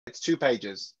It's 2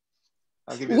 pages.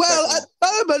 I'll give you a Well, second. at the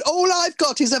moment, all I've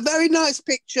got is a very nice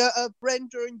picture of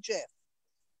Brenda and Jeff.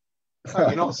 Oh,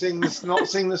 you're not seeing this? Not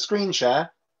seeing the screen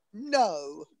share?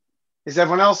 No. Is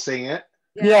everyone else seeing it?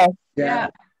 Yeah. Yeah.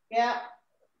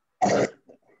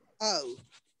 Oh,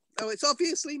 it's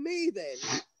obviously me then.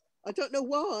 I don't know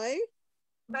why.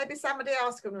 Maybe somebody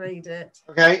else can read it.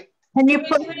 Okay. Can you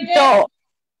put dot?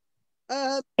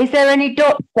 Is there any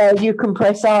dots there you can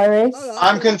press, Iris?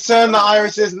 I'm concerned that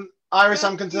Iris isn't. Iris,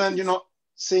 I'm concerned you're not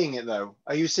seeing it though.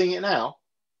 Are you seeing it now?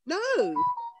 No.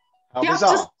 How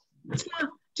bizarre.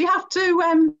 Do you have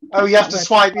to? Oh, you have to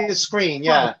swipe your screen.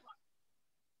 Yeah.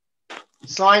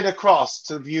 Slide across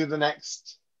to view the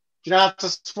next. Do you know how to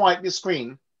swipe your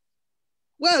screen?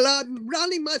 Well, I'm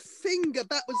running my finger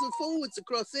backwards and forwards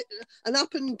across it and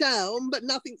up and down, but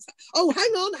nothing's... Oh,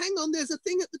 hang on. There's a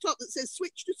thing at the top that says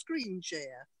switch to screen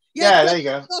share. Yeah, there you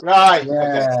go. Right.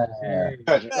 Yeah. Okay.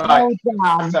 Good. Well Right.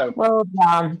 done. So, well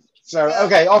done. So,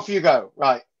 okay, off you go.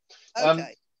 Right.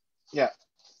 Okay. Yeah.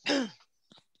 The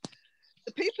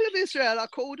people of Israel are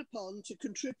called upon to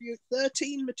contribute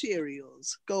 13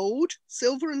 materials: gold,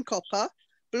 silver and copper,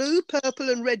 blue, purple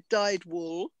and red dyed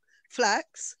wool,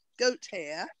 flax, goat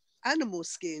hair, animal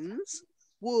skins,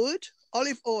 wood,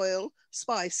 olive oil,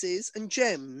 spices and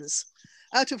gems,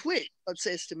 out of which, God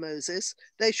says to Moses,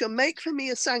 they shall make for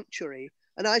me a sanctuary,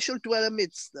 and I shall dwell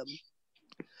amidst them.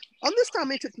 On the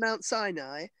summit of Mount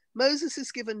Sinai, Moses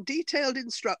is given detailed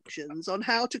instructions on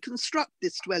how to construct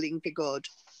this dwelling for God,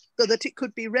 so that it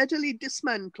could be readily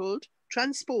dismantled,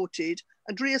 transported,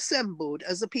 and reassembled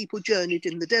as the people journeyed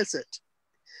in the desert.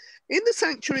 In the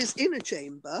sanctuary's inner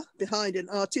chamber, behind an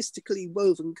artistically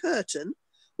woven curtain,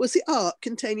 was the ark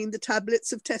containing the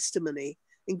tablets of testimony,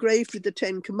 engraved with the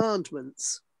 10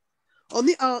 Commandments. On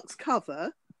the ark's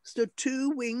cover stood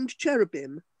 2 winged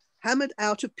cherubim, hammered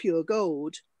out of pure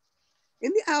gold.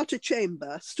 In the outer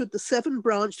chamber stood the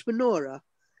 7-branched menorah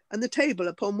and the table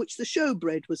upon which the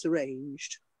showbread was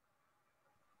arranged.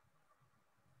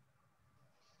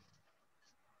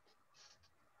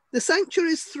 The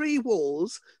sanctuary's 3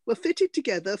 walls were fitted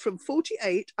together from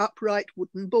 48 upright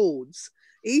wooden boards,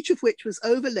 each of which was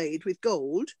overlaid with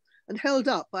gold and held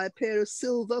up by a pair of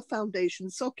silver foundation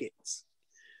sockets.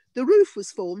 The roof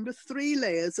was formed of 3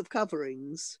 layers of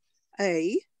coverings: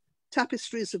 A,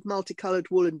 tapestries of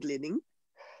multicolored wool and linen;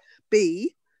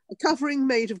 B, a covering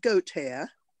made of goat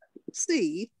hair;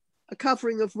 C, a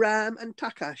covering of ram and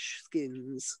takash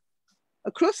skins.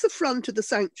 Across the front of the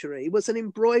sanctuary was an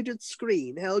embroidered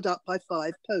screen held up by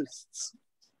 5 posts.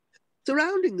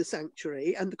 Surrounding the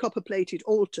sanctuary and the copper-plated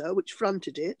altar which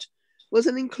fronted it was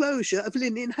an enclosure of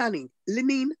linen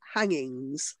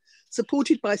hangings,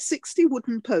 supported by 60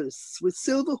 wooden posts with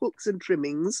silver hooks and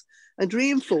trimmings and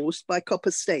reinforced by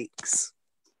copper stakes.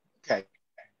 Okay.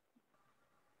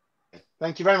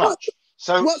 Thank you very much.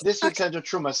 So this week's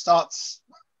Terumah starts...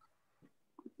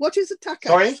 What is a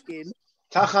takash skin?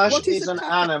 Tachash is an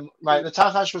animal, right? The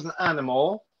tachash was an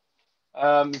animal.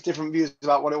 Different views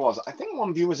about what it was. I think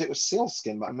one view was it was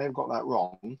sealskin, but I may have got that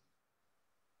wrong.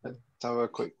 Let's have a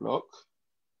quick look.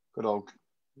 Good old.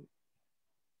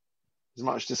 There's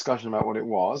much discussion about what it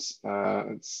was.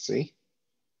 Let's see.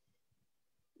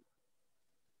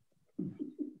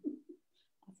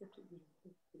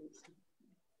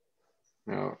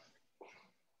 No.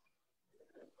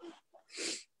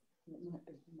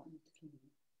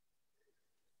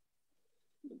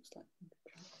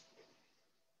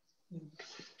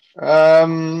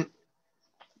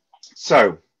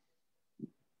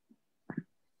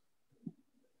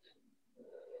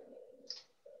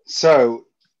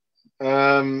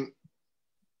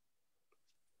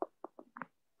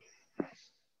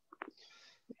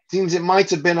 Seems it might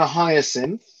have been a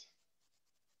hyacinth.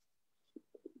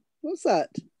 What's that?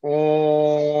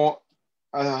 Or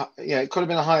yeah, it could have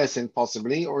been a hyacinth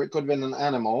possibly, or it could have been an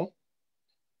animal.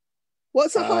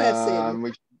 What's a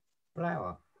hyacinth?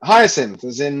 Flower. Hyacinth,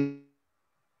 as in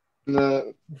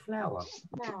the flower.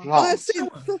 Plant.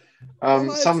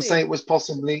 Some say it was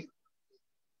possibly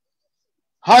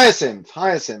hyacinth,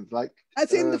 like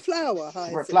as in the flower.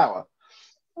 Hyacinth. Flower.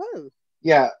 Oh.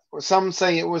 Yeah. Some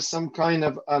say it was some kind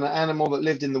of an animal that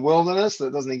lived in the wilderness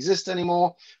that doesn't exist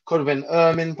anymore. Could have been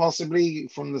ermine, possibly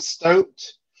from the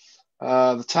stoat.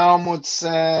 The Talmud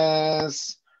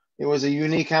says it was a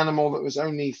unique animal that was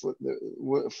only for the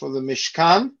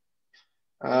Mishkan.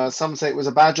 Some say it was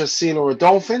a badger, seal, or a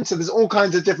dolphin. So there's all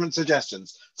kinds of different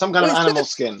suggestions. Some kind of animal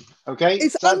skin. Okay,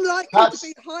 it's unlikely to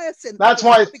be hyacinth. That's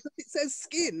why, because it says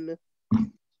skin.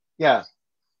 Yeah,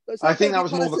 so I think that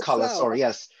was more the color. Sorry,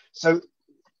 yes. So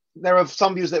there are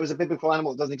some views that it was a biblical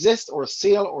animal that doesn't exist, or a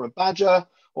seal, or a badger,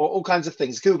 or all kinds of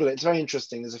things. Google it, it's very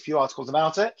interesting. There's a few articles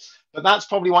about it, but that's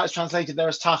probably why it's translated there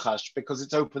as Tachash, because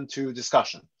it's open to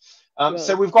discussion.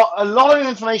 So we've got a lot of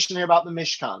information here about the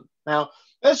Mishkan. Now,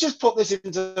 let's just put this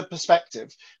into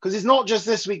perspective, because it's not just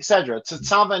this week's Sedra.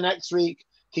 Tetzaveh next week,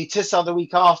 Ki Tisa the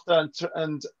week after,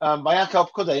 and Vayakal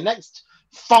Pkudei. Next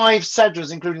 5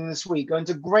 Sedras, including this week, go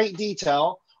into great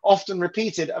detail, often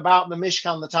repeated, about the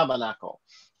Mishkan, the tabernacle.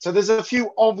 So there's a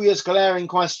few obvious glaring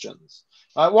questions.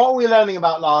 What were we learning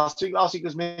about last week? Last week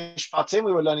was Mishpatim.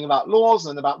 We were learning about laws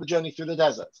and about the journey through the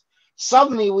desert.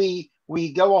 Suddenly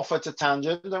we go off at a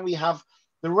tangent, and we have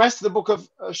the rest of the book of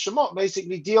Shemot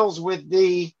basically deals with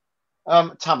the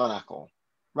tabernacle.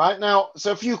 Right now,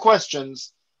 so a few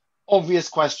questions, obvious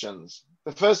questions.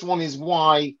 The first one is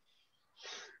why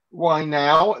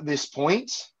now at this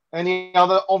point? Any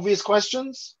other obvious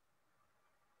questions?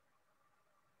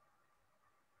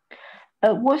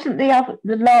 Wasn't the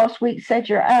last week's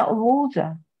Sedra out of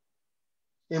order?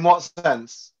 In what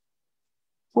sense?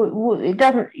 Well, it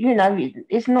doesn't,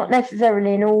 it's not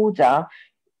necessarily in order.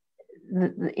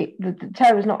 The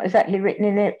Torah is not exactly written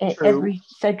in every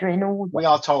Sedra in order. We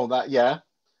are told that, yeah.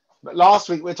 But last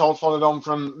week we're told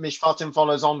Mishpatim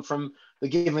follows on from the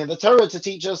giving of the Torah to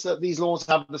teach us that these laws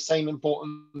have the same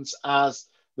importance as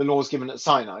the laws given at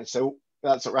Sinai. So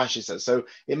that's what Rashi says. So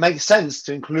it makes sense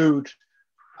to include,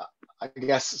 I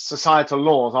guess, societal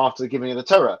laws after the giving of the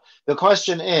Torah. The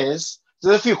question is,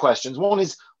 there's a few questions. One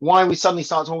is why we suddenly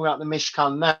start talking about the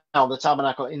Mishkan now, the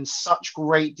tabernacle, in such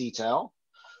great detail.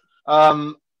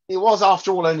 It was,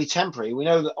 after all, only temporary. We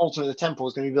know that ultimately the temple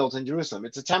is going to be built in Jerusalem.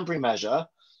 It's a temporary measure.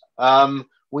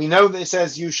 We know that it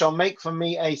says, you shall make for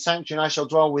me a sanctuary and I shall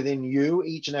dwell within you,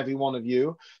 each and every one of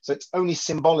you. So it's only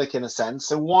symbolic in a sense.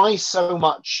 So why so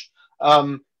much,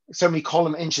 so many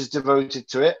column inches devoted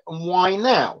to it? And why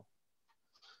now?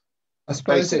 I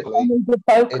suppose basically.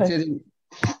 it didn't.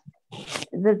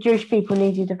 The Jewish people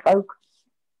needed a focus.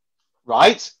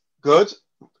 Right, good.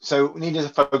 So we needed a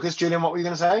focus. Julian, what were you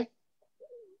going to say?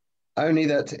 Only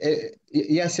that,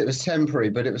 yes, it was temporary,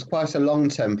 but it was quite a long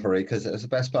temporary because it was the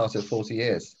best part of 40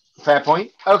 years. Fair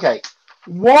point. Okay.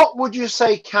 What would you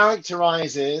say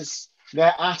characterizes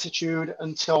their attitude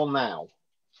until now?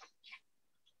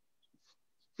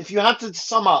 If you had to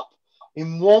sum up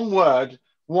in one word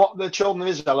what the children of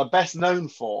Israel are best known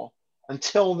for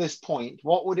until this point,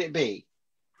 what would it be?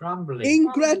 Grumbling.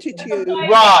 Ingratitude.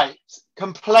 Right.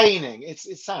 Complaining.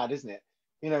 It's sad, isn't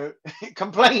it?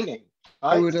 Complaining.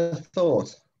 Right? I would have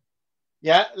thought.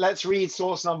 Yeah, let's read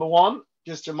source number 1,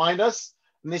 just to remind us.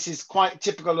 And this is quite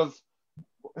typical of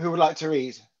who would like to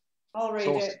read. I'll read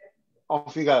source. it.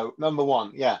 Off you go. Number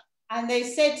 1, yeah. And they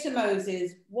said to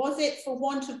Moses, was it for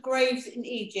want of graves in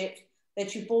Egypt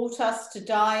that you brought us to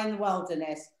die in the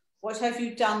wilderness? What have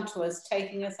you done to us,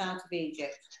 taking us out of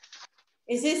Egypt?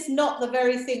 Is this not the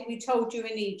very thing we told you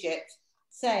in Egypt,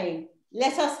 saying,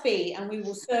 let us be, and we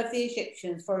will serve the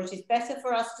Egyptians, for it is better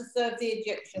for us to serve the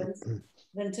Egyptians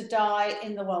than to die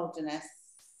in the wilderness.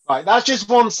 Right, that's just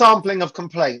one sampling of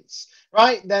complaints,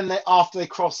 right? Then after they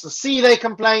cross the sea, they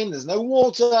complain, there's no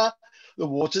water, the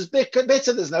water's bitter,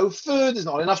 there's no food, there's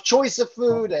not enough choice of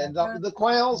food, they end up with the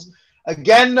quails.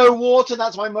 Again, no water,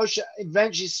 that's why Moshe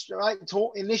eventually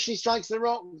initially strikes the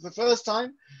rock the first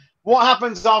time. What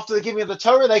happens after the giving of the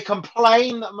Torah? They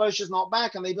complain that Moshe's not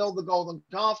back and they build the golden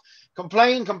calf.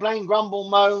 Complain, grumble,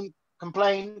 moan,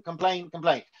 complain.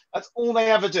 That's all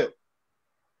they ever do.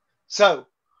 So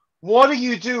what do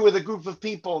you do with a group of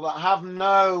people that have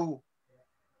no,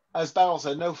 as Beryl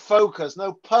said, no focus,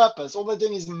 no purpose? All they're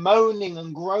doing is moaning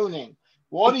and groaning.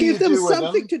 What do you do with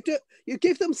them? You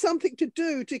give them something to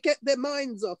do to get their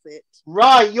minds off it.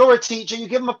 Right, you're a teacher. You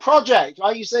give them a project,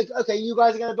 right? You say, okay, you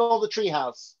guys are going to build a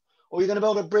treehouse. Or you're going to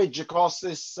build a bridge across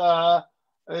this river.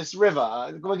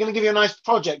 We're going to give you a nice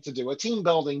project to do, a team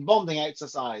building, bonding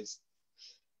exercise.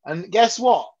 And guess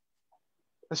what?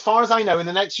 As far as I know, in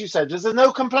the next few Sedras, there's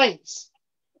no complaints.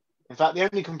 In fact, the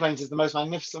only complaint is the most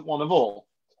magnificent one of all,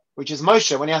 which is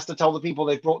Moshe, when he has to tell the people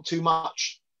they've brought too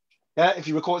much. Yeah, if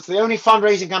you recall, it's the only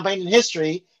fundraising campaign in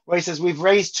history where he says, we've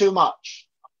raised too much.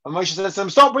 And Moshe says to them,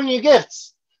 stop bringing your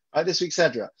gifts. Right, this week's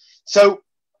Sedra. So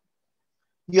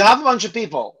you have a bunch of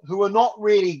people who are not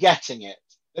really getting it.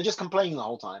 They're just complaining the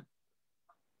whole time.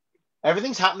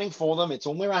 Everything's happening for them. It's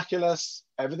all miraculous.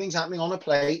 Everything's happening on a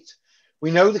plate.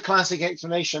 We know the classic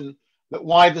explanation that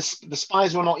why the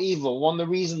spies were not evil. One of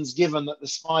the reasons given that the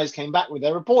spies came back with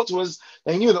their reports was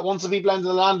they knew that once the people enter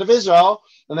the land of Israel,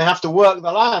 then they have to work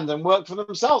the land and work for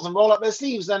themselves and roll up their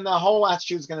sleeves, then their whole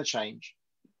attitude is going to change.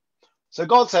 So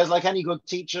God says, like any good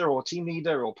teacher or team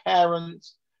leader or parent,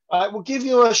 we'll give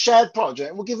you a shared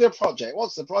project. We'll give you a project.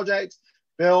 What's the project?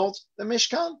 build the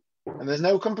Mishkan, and there's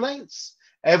no complaints.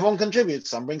 Everyone contributes.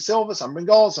 Some bring silver, some bring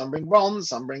gold, some bring bronze,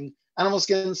 some bring animal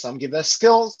skins, some give their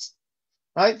skills,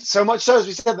 right? So much so, as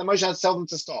we said, that Moshe had to tell them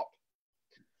to stop.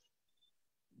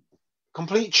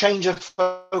 Complete change of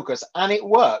focus, and it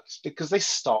works because they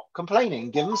stop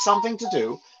complaining. Give them something to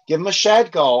do, give them a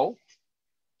shared goal,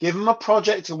 give them a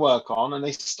project to work on, and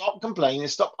they stop complaining, they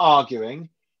stop arguing,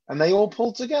 and they all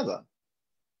pull together.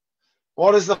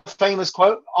 What is the famous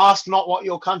quote? Ask not what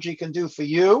your country can do for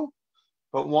you,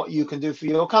 but what you can do for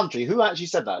your country. Who actually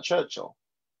said that? Churchill?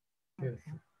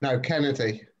 No,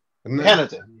 Kennedy.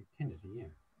 Kennedy. Kennedy, yeah.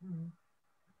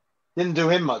 Didn't do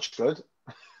him much good.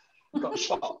 Got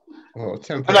shot. Well,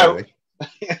 temporarily.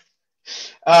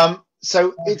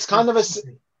 So it's kind of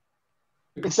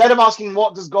instead of asking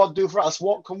what does God do for us,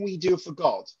 what can we do for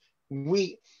God?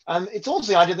 And it's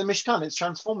also the idea of the Mishkan. It's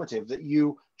transformative, that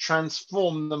you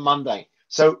transform the mundane.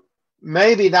 So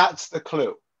maybe that's the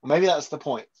clue. Maybe that's the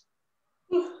point.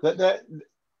 That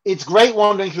it's great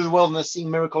wandering through the wilderness, seeing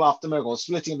miracle after miracle,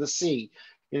 splitting of the sea,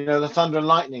 the thunder and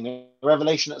lightning, the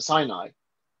revelation at Sinai.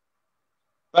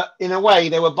 But in a way,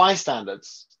 they were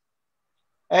bystanders.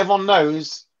 Everyone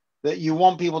knows that you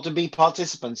want people to be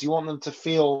participants. You want them to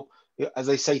feel, as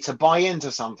they say, to buy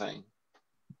into something.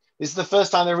 This is the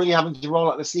first time they're really having to roll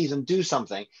up their sleeves and do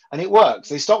something. And it works.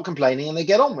 They stop complaining and they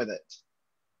get on with it.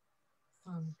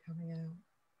 Sun coming out.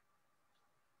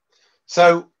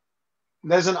 So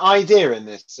there's an idea in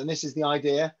this. And this is the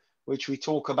idea which we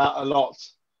talk about a lot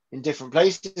in different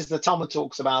places. The Talmud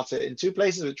talks about it in two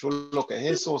places, which we'll look at.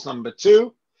 Here's source number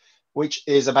 2, which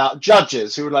is about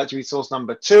judges. Who would like to read source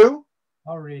number 2?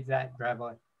 I'll read that,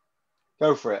 Rabbi.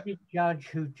 Go for it. The judge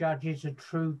who judges a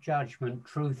true judgment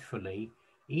truthfully,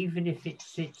 even if it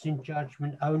sits in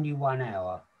judgment only 1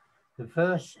 hour, the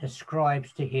verse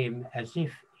ascribes to him as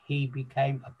if he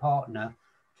became a partner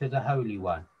to the Holy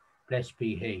One, blessed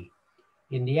be he,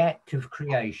 in the act of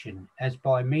creation, as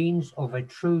by means of a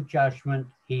true judgment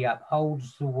he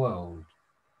upholds the world.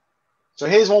 So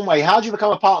here's one way. How do you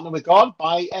become a partner with God?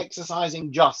 By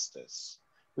exercising justice.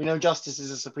 We know justice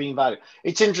is a supreme value.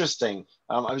 It's interesting.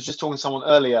 I was just talking to someone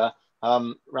earlier,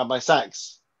 Rabbi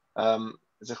Sachs, Zichron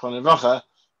Livracha,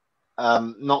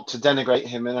 not to denigrate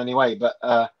him in any way, but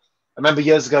I remember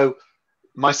years ago,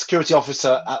 my security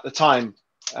officer at the time,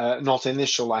 not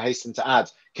initial, I hasten to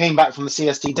add, came back from the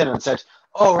CST dinner and said,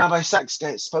 "Oh, Rabbi Sachs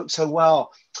spoke so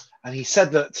well." And he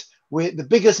said that the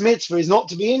biggest mitzvah is not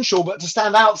to be in shul, but to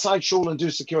stand outside shul and do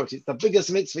security. It's the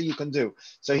biggest mitzvah you can do.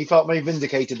 So he felt very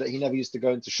vindicated that he never used to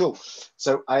go into shul.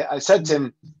 So I said to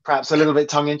him, perhaps a little bit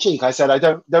tongue in cheek, I said, I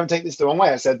don't take this the wrong way.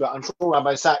 I said, but I'm sure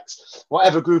Rabbi Sachs,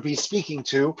 whatever group he's speaking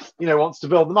to, wants to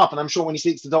build them up. And I'm sure when he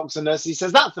speaks to doctors and nurses, he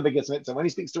says that's the biggest mitzvah. When he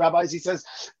speaks to rabbis, he says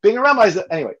being a rabbi is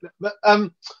anyway. But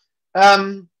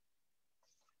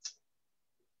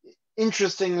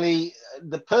interestingly,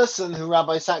 the person who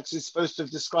Rabbi Sachs is supposed to have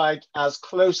described as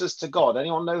closest to God,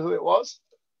 anyone know who it was?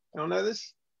 Anyone know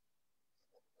this?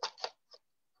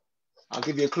 I'll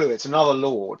give you a clue. It's another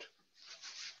Lord.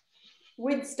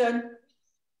 Winston.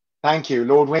 Thank you,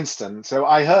 Lord Winston. So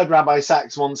I heard Rabbi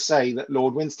Sachs once say that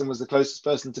Lord Winston was the closest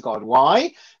person to God.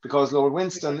 Why? Because Lord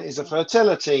Winston is a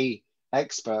fertility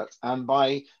expert, and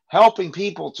by helping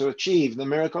people to achieve the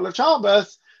miracle of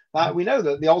childbirth, we know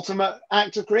that the ultimate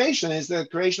act of creation is the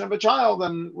creation of a child,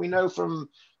 and we know from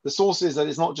the sources that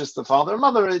it's not just the father and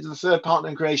mother, the third partner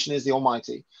in creation is the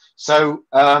Almighty. So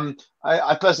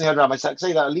I personally heard Rabbi Sachs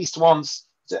say that at least once.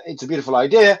 It's a beautiful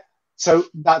idea. So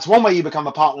that's one way you become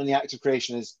a partner in the act of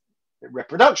creation, is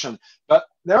reproduction. But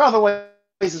there are other ways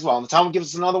as well, and the Talmud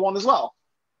gives us another one as well,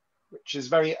 which is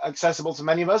very accessible to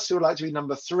many of us who would like to read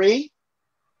number 3.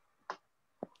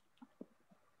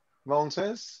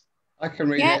 Volunteers? I can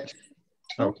read it.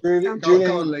 Oh, Julian.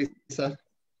 Go on, Lisa.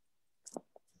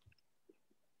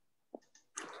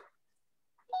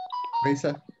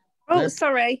 Lisa? Oh, No?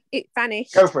 sorry, it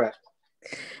vanished. Go for it.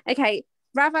 Okay,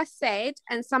 Rava said,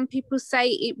 and some people say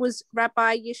it was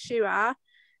Rabbi Yeshua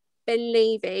ben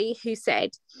Levi who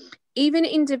said, even an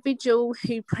individual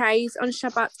who prays on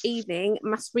Shabbat evening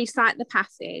must recite the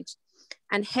passage,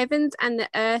 and heavens and the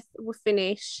earth will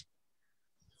finish.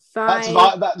 That's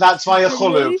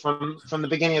Vayachulu from the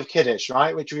beginning of Kiddush,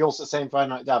 right? Which we also say in Friday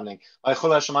night davening.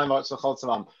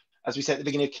 As we say at the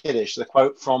beginning of Kiddush, the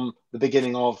quote from the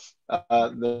beginning of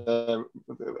the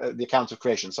account of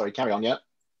creation. Sorry, carry on, yeah.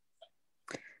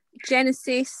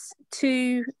 Genesis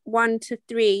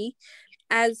 2:1-3,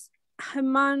 as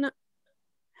Hamnuna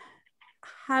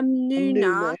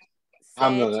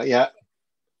said, yeah.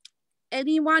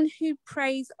 Anyone who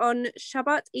prays on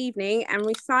Shabbat evening and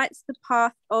recites the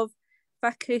path of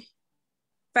Vakuhinu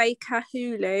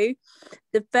Vakahulu,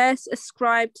 the verse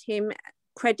ascribed him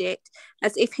credit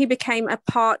as if he became a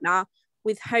partner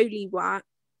with the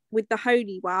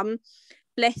Holy One.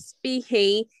 Blessed be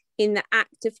he in the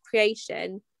act of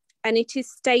creation. And it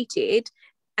is stated,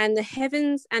 and the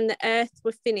heavens and the earth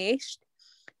were finished.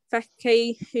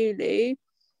 Vakahulu.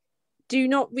 Do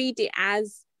not read it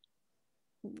as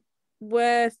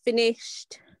were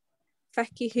finished.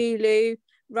 Vakahulu,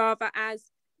 rather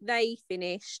as they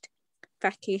finished.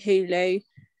 Vakahulu.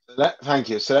 Thank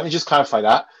you. So let me just clarify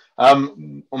that.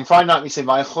 On Friday night we say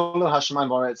Vaycholu Hashemayim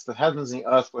V'Aretz, the heavens and the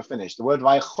earth were finished. The word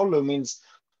Vaycholu means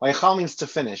to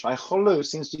finish. Vaycholu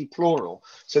seems to be plural.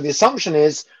 So the assumption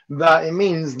is that it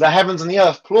means the heavens and the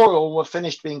earth, plural, were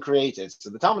finished being created. So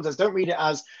the Talmud says don't read it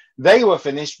as they were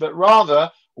finished, but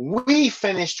rather we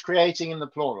finished creating in the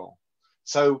plural.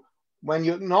 So when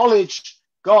you acknowledge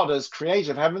God as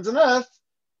creator of heavens and earth,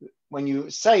 when you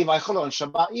say Vaycholu on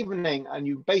Shabbat evening and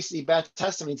you basically bear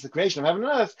testimony to the creation of heaven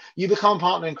and earth, you become a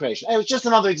partner in creation. It was just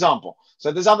another example.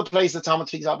 So there's other places the Talmud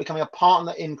speaks about becoming a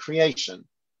partner in creation.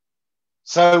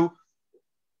 So,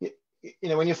 you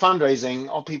know, when you're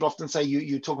fundraising, people often say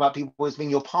you talk about people as being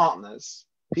your partners.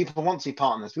 People want to be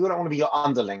partners. People don't want to be your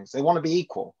underlings. They want to be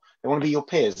equal. They want to be your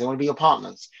peers. They want to be your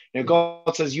partners. You know,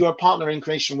 God says you're a partner in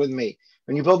creation with me.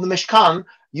 When you build the Mishkan,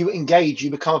 you engage, you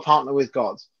become a partner with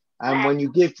God. And when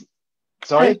you give,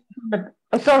 sorry,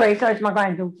 it's my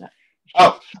granddaughter.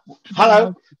 Oh,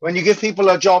 hello. When you give people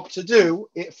a job to do,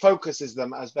 it focuses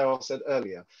them, as Beryl said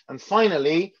earlier. And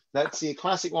finally, let's see a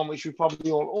classic one, which we probably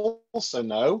all also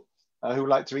know. Who would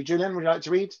like to read? Julian, would you like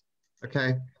to read?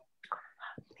 Okay.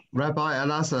 Rabbi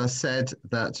Elazar said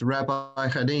that Rabbi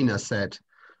Hanina said,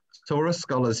 Torah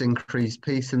scholars increase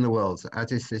peace in the world,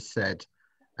 as it is said,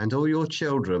 and all your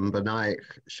children,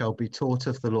 Banaich, shall be taught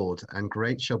of the Lord, and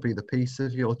great shall be the peace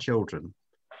of your children.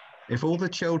 If all the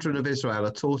children of Israel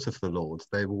are taught of the Lord,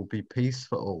 there will be peace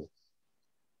for all.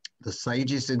 The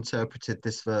sages interpreted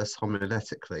this verse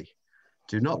homiletically.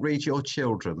 Do not read your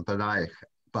children, Banaich,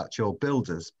 but your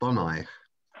builders, Bonaich.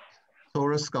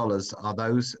 Torah scholars are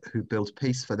those who build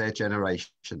peace for their generation.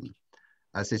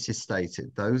 As it is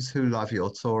stated, those who love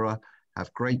your Torah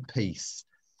have great peace.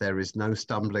 There is no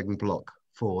stumbling block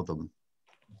for them.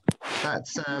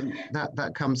 That's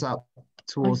that comes up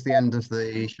towards the end of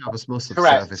the Shabbos Musaf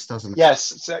service, doesn't it?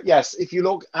 Yes. So, yes. If you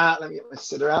look at, let me get my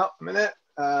sitter out a minute.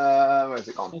 Where's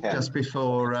it gone? Here. Just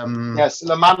before. Yes,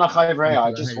 Laman Achayvrei.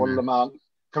 I just want Laman.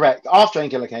 Correct. After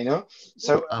Enkel Elokeinu.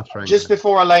 So just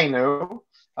before Aleinu.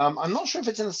 I'm not sure if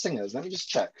it's in the singers. Let me just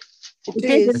check. It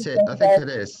is. I think it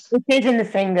is. It is in the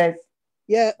singers.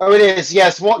 Yeah. Oh, it is.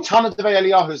 Yes. What Tana Devei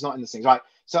Eliyahu is not in the singers, right?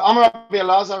 So Amar Rabbi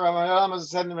Elazar, Rabbi Elazar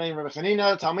said to me, Rabbi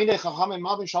Chanina, Talmidei Chachamim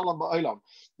Mavin Shalom Ba'olam.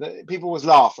 The people was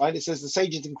laugh, right? It says the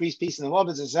sages increase peace in the world,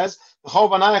 as it says, B'chol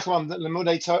Banaich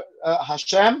Lemudei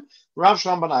Hashem, Rav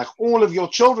Shalom Banaich. All of your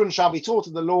children shall be taught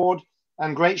of the Lord,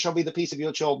 and great shall be the peace of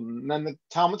your children. And then the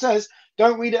Talmud says,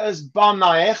 don't read it as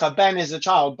Banaich, a ben is a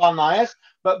child, Banaich,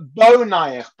 but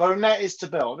Bonaich. Boneh is to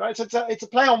build, right? So it's a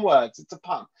play on words, it's a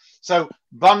pun. So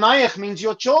Banaich means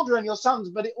your children, your sons,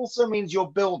 but it also means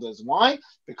your builders. Why?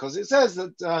 Because it says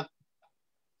that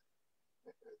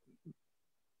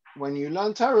when you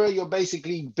learn Torah, you're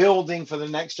basically building for the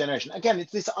next generation. Again,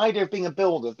 it's this idea of being a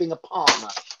builder, of being a partner.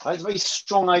 Right? It's a very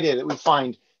strong idea that we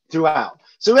find throughout.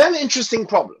 So we have an interesting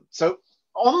problem. So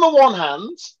on the one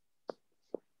hand,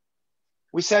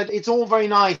 we said it's all very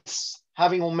nice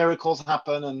having all miracles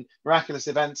happen and miraculous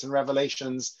events and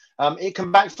revelations. It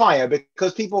can backfire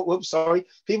because people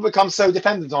become so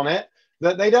dependent on it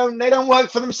that they don't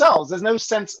work for themselves. There's no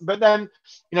sense. But then,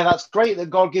 that's great that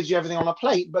God gives you everything on a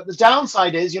plate. But the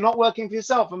downside is you're not working for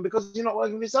yourself, and because you're not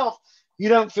working for yourself, you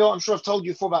don't feel. I'm sure I've told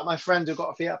you before about my friend who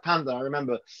got a Fiat Panda. I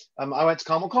remember I went to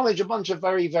Carmel College. A bunch of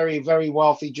very, very, very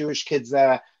wealthy Jewish kids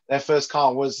there. Their first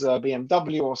car was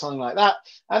BMW or something like that.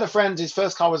 I had a friend, his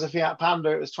first car was a Fiat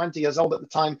Panda. It was 20 years old at the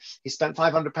time. He spent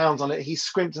 £500 on it. He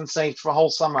scrimped and saved for a whole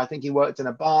summer. I think he worked in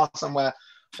a bar somewhere.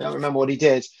 I don't remember what he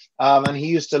did. And he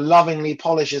used to lovingly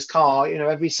polish his car.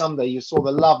 Every Sunday you saw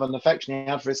the love and affection he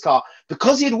had for his car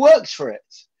because he had worked for it.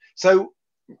 So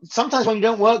sometimes when you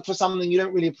don't work for something, you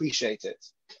don't really appreciate it.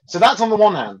 So that's on the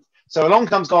one hand. So along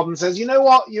comes God and says, you know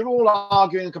what? You're all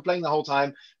arguing and complaining the whole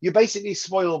time. You're basically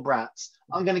spoiled brats.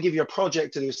 I'm going to give you a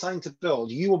project to do, something to build.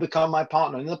 You will become my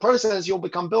partner. In the process, you'll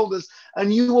become builders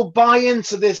and you will buy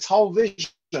into this whole vision.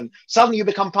 Suddenly you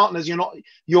become partners. You're not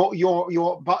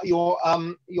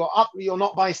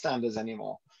bystanders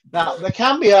anymore. Now, there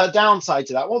can be a downside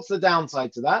to that. What's the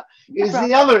downside to that? Is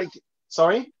the other,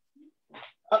 sorry?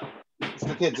 It's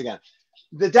the kids again.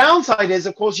 The downside is,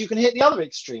 of course, you can hit the other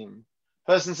extreme.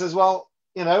 Person says, well,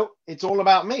 it's all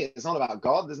about me. It's not about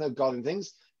God. There's no God in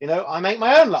things. I make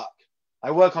my own luck.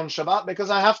 I work on Shabbat because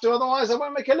I have to, otherwise I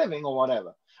won't make a living or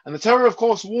whatever. And the Torah, of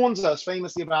course, warns us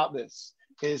famously about this.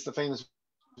 Here's the famous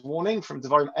warning from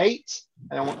Devarim 8.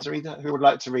 And I want to read it. Who would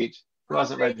like to read? Who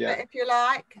hasn't read yet? If you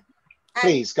like.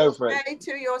 Please, go for it. Say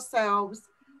to yourselves,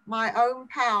 my own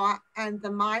power and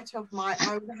the might of my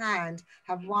own hand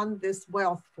have won this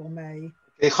wealth for me.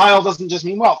 Chayil doesn't just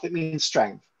mean wealth, it means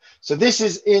strength. So this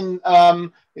is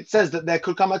it says that there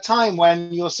could come a time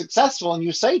when you're successful and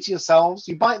you say to yourselves,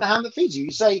 you bite the hand that feeds you.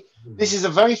 You say, this is a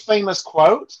very famous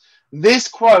quote. This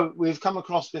quote we've come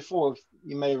across before, if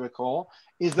you may recall,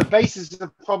 is the basis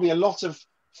of probably a lot of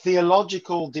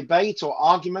theological debate or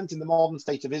argument in the modern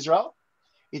state of Israel.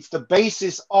 It's the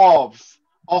basis of,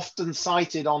 often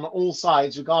cited on all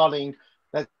sides regarding,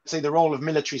 let's say, the role of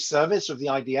military service of the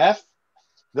IDF,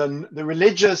 the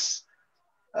religious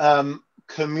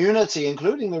community,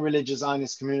 including the religious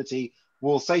Zionist community,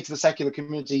 will say to the secular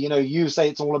community, you say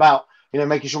it's all about,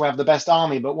 making sure we have the best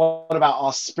army, but what about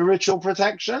our spiritual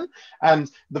protection?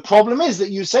 And the problem is that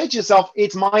you say to yourself,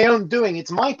 it's my own doing,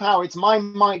 it's my power, it's my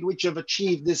might which have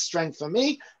achieved this strength for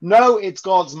me. No, it's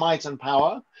God's might and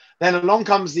power. Then along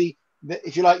comes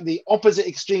if you like, the opposite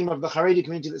extreme of the Haredi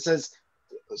community that says,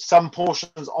 some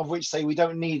portions of which say we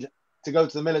don't need to go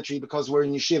to the military because we're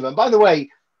in yeshiva. And by the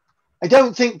way, I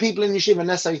don't think people in yeshiva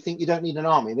necessarily think you don't need an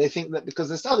army. They think that because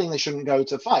they're studying, they shouldn't go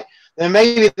to fight. There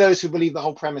may be those who believe the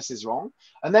whole premise is wrong.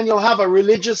 And then you'll have a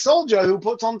religious soldier who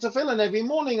puts on tefillin every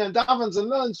morning and davens and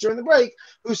learns during the break,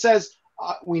 who says,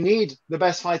 we need the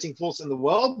best fighting force in the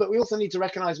world, but we also need to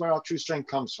recognize where our true strength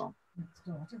comes from.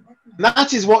 And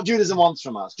that is what Judaism wants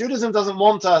from us. Judaism doesn't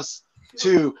want us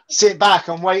to sit back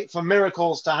and wait for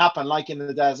miracles to happen like in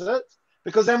the desert,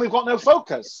 because then we've got no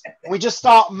focus. We just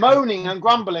start moaning and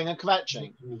grumbling and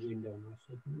kvetching.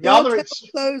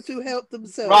 Those who help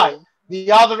themselves. Right.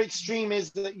 The other extreme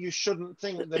is that you shouldn't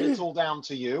think that it's all down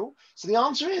to you. So the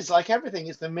answer is, like everything,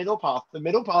 it's the middle path. The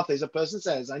middle path is a person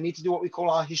says, I need to do what we call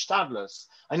our hishtadlus.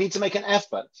 I need to make an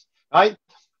effort, right?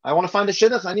 I want to find a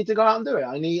shidduch, I need to go out and do it.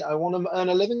 I want to earn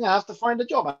a living, I have to find a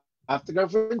job. I have to go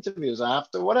for interviews. I have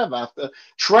to whatever. I have to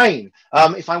train.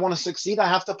 If I want to succeed, I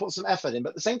have to put some effort in. But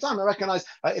at the same time, I recognize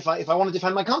if I want to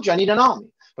defend my country, I need an army.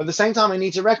 But at the same time, I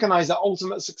need to recognize that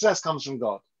ultimate success comes from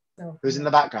God, who's in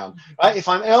the background. Right? If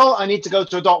I'm ill, I need to go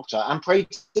to a doctor and pray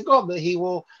to God that He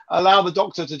will allow the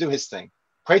doctor to do his thing.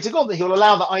 Pray to God that He will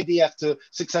allow the IDF to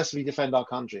successfully defend our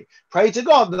country. Pray to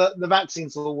God that the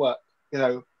vaccines will work.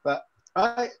 But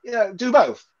do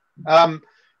both.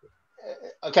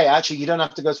 Okay, actually, you don't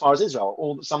have to go as far as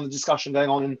Israel. Some of the discussion going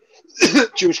on in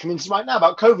Jewish communities right now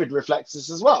about COVID reflects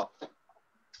this as well.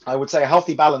 I would say a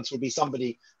healthy balance would be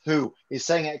somebody who is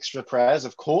saying extra prayers,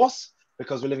 of course,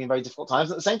 because we're living in very difficult times.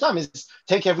 At the same time, is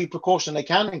take every precaution they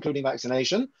can, including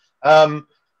vaccination.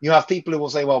 You have people who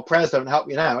will say, well, prayers don't help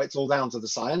you now. It's all down to the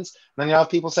science. And then you have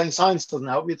people saying science doesn't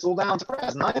help you. It's all down to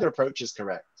prayers. Neither approach is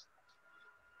correct.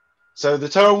 So the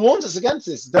Torah warns us against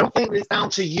this. Don't think it's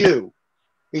down to you.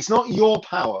 It's not your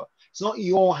power. It's not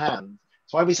your hand.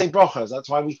 That's why we say brachas. That's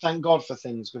why we thank God for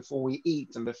things before we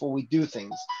eat and before we do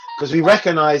things, because we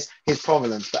recognize His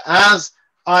providence. But as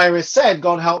Iris said,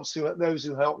 God helps those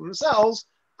who help themselves,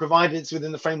 provided it's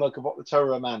within the framework of what the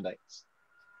Torah mandates.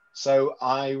 So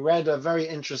I read a very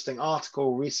interesting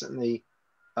article recently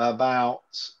about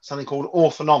something called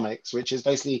orphonomics, which is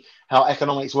basically how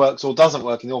economics works or doesn't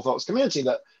work in the Orthodox community,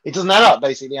 that it doesn't add up,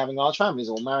 basically having large families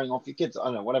or marrying off your kids. I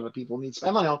don't know, whatever people need to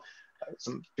spend money on.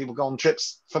 Some people go on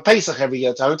trips for Pesach every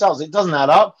year to hotels. It doesn't add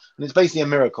up, and it's basically a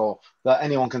miracle that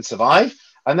anyone can survive.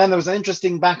 And then there was an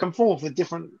interesting back and forth with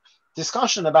different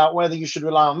discussion about whether you should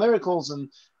rely on miracles, and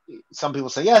some people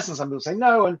say yes and some people say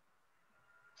no. And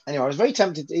anyway, I was very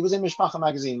tempted. It was in Mishpacha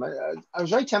magazine. I was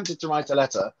very tempted to write a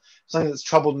letter, something that's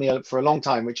troubled me for a long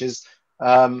time, which is,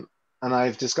 and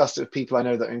I've discussed it with people I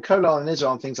know that are in Kolal and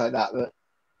Israel and things like that, that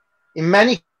in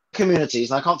many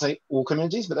communities, and I can't say all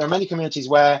communities, but there are many communities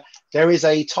where there is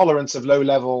a tolerance of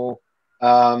low-level,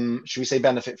 should we say,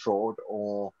 benefit fraud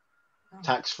or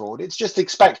tax fraud. It's just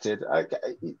expected.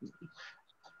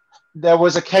 There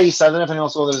was a case, I don't know if anyone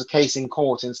saw, there was a case in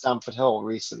court in Stamford Hill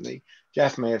recently.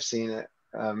 Jeff may have seen it.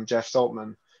 Jeff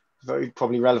Saltman, very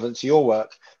probably relevant to your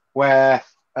work, where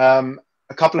a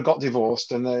couple got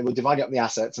divorced and they were dividing up the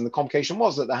assets, and the complication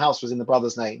was that the house was in the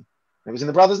brother's name. It was in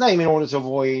the brother's name in order to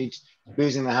avoid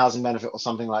losing the housing benefit or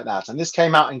something like that. And this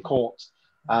came out in court,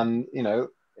 and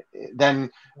then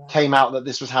came out that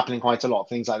this was happening quite a lot,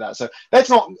 things like that. So let's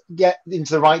not get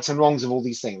into the rights and wrongs of all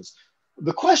these things.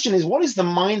 The question is, what is the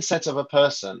mindset of a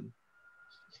person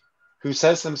who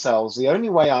says to themselves, the only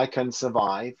way I can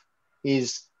survive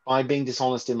is by being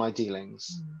dishonest in my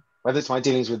dealings, whether it's my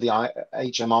dealings with the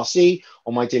HMRC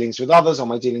or my dealings with others or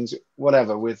my dealings,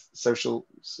 whatever, with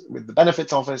the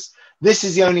benefits office. This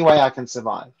is the only way I can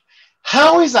survive.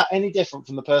 How is that any different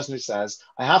from the person who says,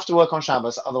 I have to work on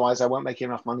Shabbos, otherwise I won't make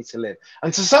enough money to live?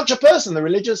 And to such a person, the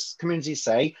religious communities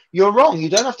say, you're wrong. You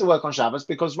don't have to work on Shabbos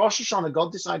because Rosh Hashanah,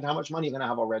 God decided how much money you're going to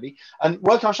have already. And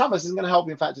working on Shabbos isn't going to help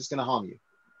you. In fact, it's going to harm you.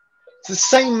 It's the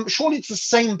same, surely it's the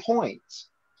same point.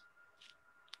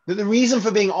 That the reason for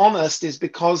being honest is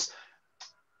because,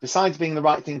 besides being the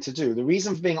right thing to do, the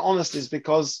reason for being honest is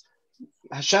because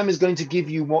Hashem is going to give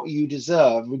you what you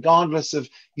deserve, regardless of,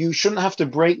 you shouldn't have to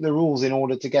break the rules in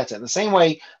order to get it. In the same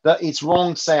way that it's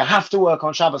wrong to say, I have to work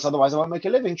on Shabbos, otherwise I won't make a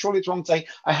living. Surely it's wrong to say,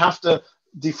 I have to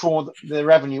defraud the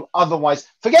revenue, otherwise,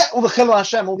 forget all the Chilul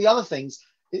Hashem, all the other things.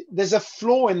 There's a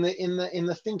flaw in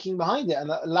the thinking behind it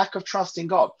and a lack of trust in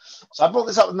God. So I brought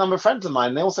this up with a number of friends of mine,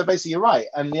 and they also basically, you're right.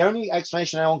 And the only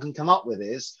explanation anyone can come up with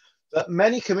is that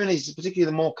many communities,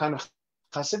 particularly the more kind of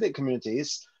Hasidic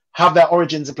communities, have their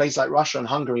origins in places like Russia and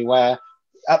Hungary, where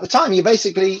at the time you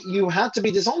had to be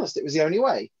dishonest. It was the only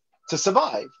way to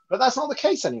survive. But that's not the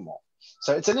case anymore.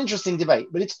 So it's an interesting debate,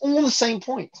 but it's all the same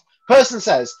point. Person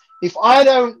says, if I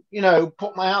don't,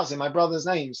 put my house in my brother's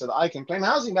name so that I can claim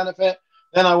housing benefit,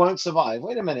 then I won't survive.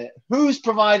 Wait a minute. Who's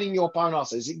providing your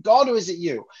parnasa? Is it God or is it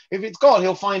you? If it's God,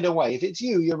 he'll find a way. If it's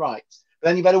you, you're right.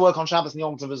 Then you better work on Shabbos and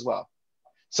Yom Tov as well.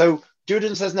 So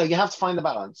Judaism says, no, you have to find the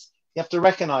balance. You have to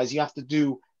recognize you have to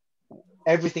do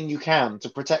everything you can to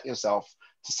protect yourself,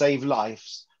 to save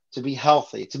lives, to be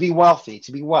healthy, to be wealthy,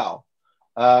 to be well.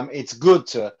 It's good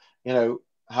to,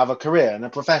 have a career and a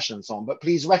profession and so on, but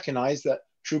please recognize that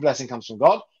true blessing comes from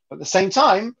God. But at the same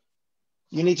time,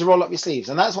 you need to roll up your sleeves.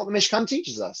 And that's what the Mishkan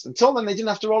teaches us. Until then, they didn't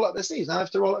have to roll up their sleeves. Now they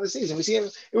have to roll up their sleeves. And we see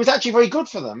it was actually very good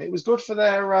for them. It was good for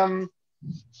their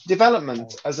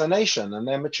development as a nation and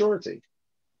their maturity.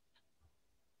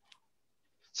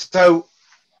 So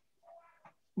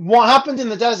what happened in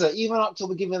the desert, even up till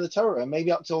the giving of the Torah,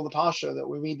 maybe up till the Parsha that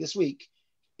we read this week,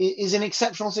 is an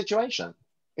exceptional situation.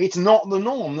 It's not the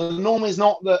norm. The norm is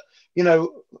not that,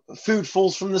 food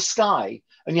falls from the sky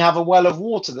and you have a well of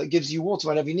water that gives you water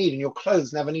whenever you need, and your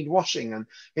clothes never need washing, and,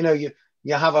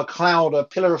 you have a cloud, a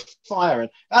pillar of fire. And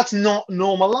that's not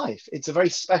normal life. It's a very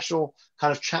special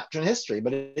kind of chapter in history,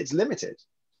 but it's limited.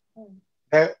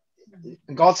 And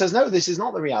God says, no, this is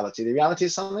not the reality. The reality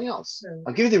is something else.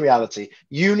 I'll give you the reality.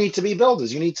 You need to be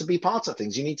builders. You need to be part of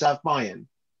things. You need to have buy-in.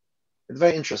 It's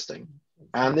very interesting.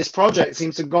 And this project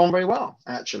seems to have gone very well,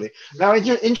 actually. Now,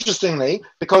 interestingly,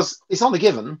 because it's not a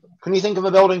given, can you think of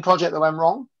a building project that went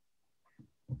wrong?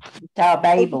 Tower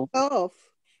Babel.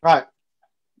 Right.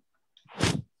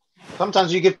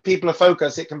 Sometimes you give people a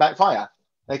focus, it can backfire.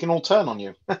 They can all turn on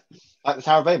you, like the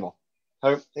Tower of Babel.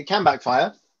 So it can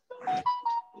backfire. I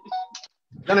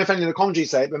don't know if any of the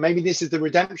commentaries say it, but maybe this is the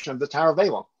redemption of the Tower of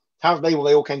Babel. Tower of Babel,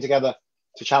 they all came together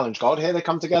to challenge God. Here they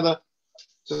come together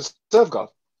to serve God.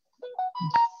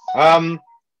 And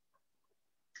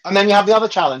then you have the other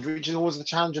challenge, which is always the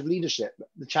challenge of leadership.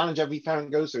 The challenge every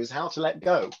parent goes through is how to let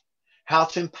go, how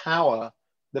to empower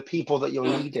the people that you're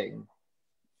leading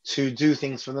to do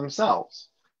things for themselves.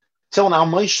 Till now,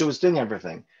 Moshe was doing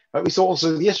everything. But we saw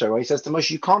also the issue where he says to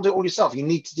Moshe, you can't do it all yourself. You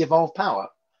need to devolve power.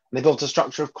 And they built a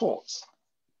structure of courts.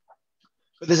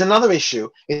 But there's another issue.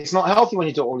 It's not healthy when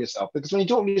you do it all yourself, because when you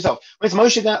do it all yourself, when it's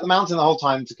Moshe down at the mountain the whole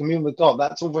time to commune with God,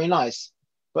 that's all very nice.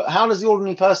 But how does the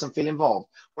ordinary person feel involved?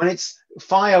 When it's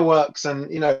fireworks and,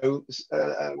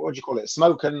 what do you call it?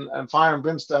 Smoke and fire and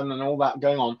brimstone and all that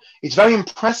going on. It's very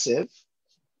impressive.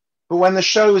 But when the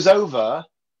show is over,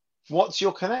 what's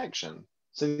your connection?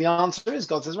 So the answer is,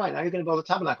 God says, right, now you're going to build a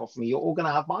tabernacle for me. You're all going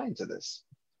to have buy into this.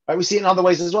 Right? We see it in other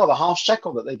ways as well. The half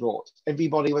shekel that they brought,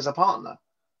 everybody was a partner.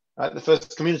 Right? The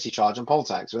first community charge and poll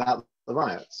tax without the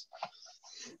riots.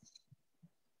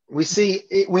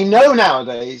 We know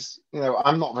nowadays,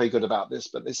 I'm not very good about this,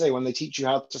 but they say when they teach you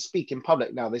how to speak in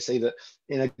public now, they say that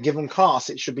in a given class,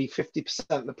 it should be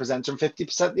 50% the presenter and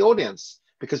 50% the audience,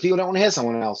 because people don't want to hear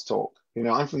someone else talk.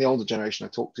 I'm from the older generation, I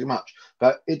talk too much,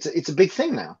 but it's a big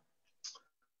thing now.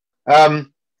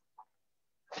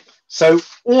 So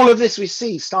all of this we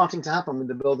see starting to happen with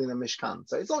the building of Mishkan.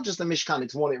 So it's not just the Mishkan,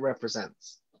 it's what it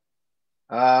represents.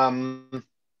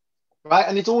 Right,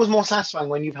 and it's always more satisfying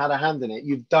when you've had a hand in it.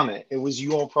 You've done it. It was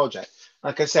your project.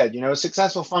 Like I said, a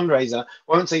successful fundraiser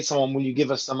won't say to someone, will you give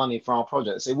us some money for our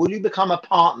project? Say, will you become a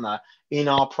partner in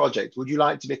our project? Would you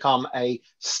like to become a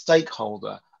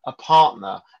stakeholder, a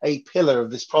partner, a pillar of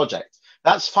this project?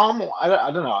 That's far more, I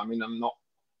don't know.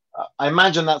 I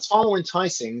imagine that's far more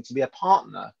enticing to be a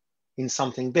partner in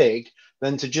something big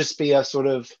than to just be a sort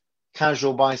of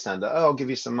casual bystander. Oh, I'll give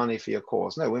you some money for your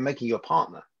cause. No, we're making you a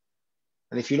partner.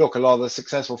 And if you look, a lot of the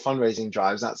successful fundraising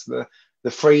drives, that's the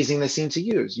phrasing they seem to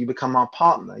use. You become our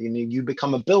partner. You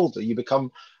become a builder. You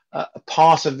become a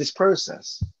part of this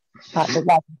process. Like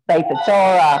a Safer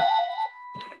Torah.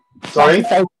 Sorry?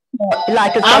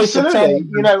 Like a Absolutely.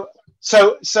 You know,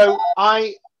 so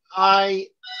I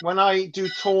when I do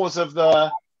tours of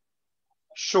the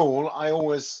shul, I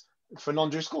always, for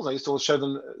non-Jewish schools, I used to always show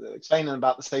them, explain them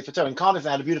about the Sefer Torah. In Cardiff, they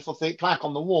had a beautiful plaque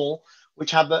on the wall,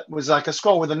 which was like a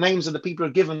scroll with the names of the people who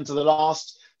are given to the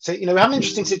last. So, you know, we have an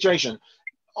interesting situation.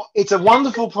 It's a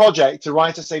wonderful project to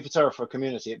write a Sefer Torah for a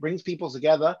community. It brings people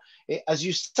together. As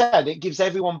you said, it gives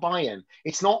everyone buy-in.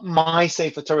 It's not my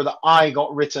Sefer Torah that I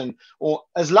got written, or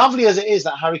as lovely as it is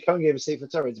that Harry Cohen gave a Sefer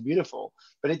Torah, it's beautiful.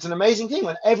 But it's an amazing thing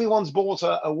when everyone's bought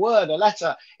a word, a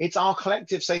letter. It's our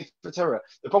collective Sefer Torah.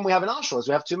 The problem we have in our shul is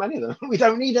we have too many of them. We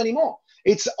don't need any more.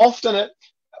 It's often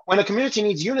when a community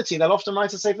needs unity, they'll often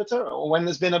write a Sefer Torah, or when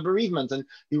there's been a bereavement and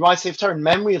you write a Sefer Torah in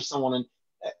memory of someone, and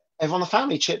everyone in the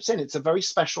family chips in. It's a very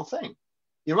special thing.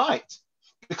 You're right,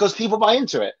 because people buy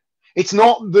into it. It's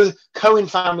not the Cohen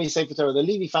family Sefer Torah, the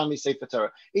Levy family Sefer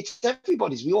Torah. It's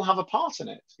everybody's. We all have a part in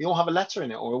it. We all have a letter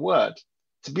in it or a word.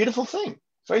 It's a beautiful thing.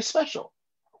 Very special.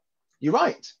 You're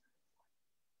right.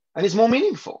 And it's more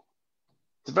meaningful.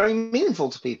 It's very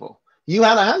meaningful to people. You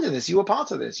had a hand in this. You were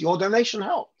part of this. Your donation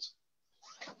helped.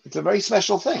 It's a very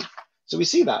special thing. So we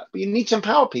see that. But you need to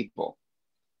empower people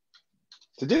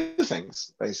to do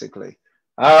things, basically.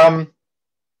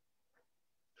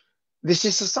 This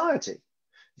is society.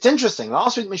 It's interesting.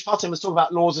 Last week, Mishpatim was talking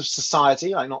about laws of society,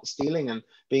 like not stealing and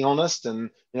being honest,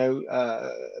 and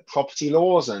property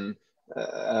laws and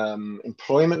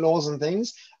employment laws and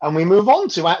things. And we move on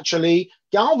to actually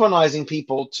galvanizing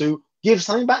people to give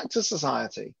something back to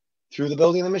society through the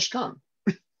building of the Mishkan.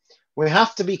 We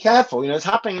have to be careful. It's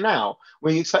happening now.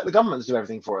 We expect the government to do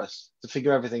everything for us, to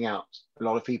figure everything out. A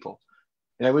lot of people.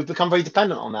 We've become very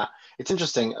dependent on that. It's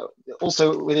interesting.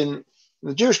 Also, within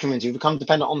the Jewish community, we've become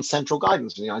dependent on central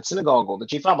guidance from the United Synagogue or the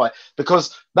chief rabbi,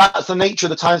 because that's the nature of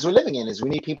the times we're living in. Is we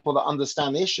need people that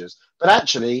understand the issues. But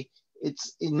actually,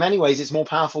 it's in many ways it's more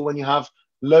powerful when you have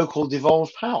local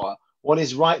devolved power. What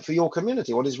is right for your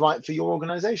community? What is right for your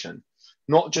organization?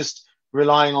 Not just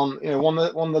relying on one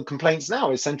of the complaints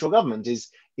now is central government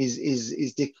is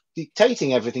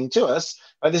dictating everything to us.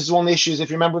 This is one of the issues, if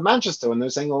you remember, with Manchester, when they were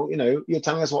saying, well, you're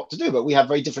telling us what to do, but we have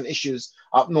very different issues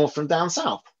up north from down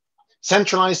south.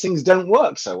 Centralized things don't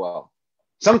work so well.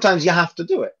 Sometimes you have to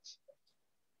do it.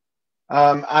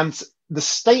 And the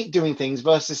state doing things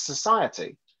versus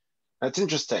society. That's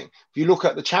interesting. If you look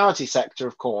at the charity sector,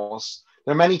 of course,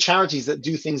 there are many charities that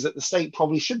do things that the state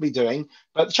probably should be doing,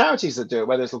 but the charities that do it,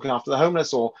 whether it's looking after the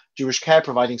homeless or Jewish care,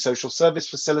 providing social service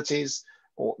facilities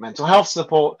or mental health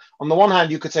support, on the one hand,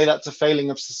 you could say that's a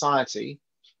failing of society,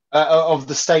 of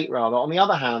the state rather. On the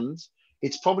other hand,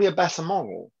 it's probably a better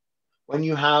model when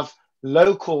you have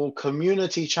local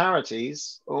community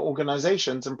charities or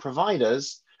organizations and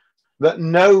providers that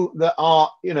know that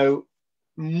are,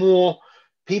 more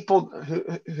people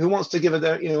who wants to give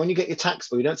when you get your tax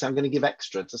bill, you don't say, I'm going to give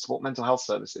extra to support mental health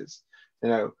services.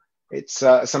 It's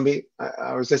somebody,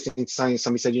 I was listening to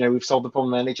somebody said, we've solved the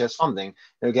problem of NHS funding.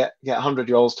 Get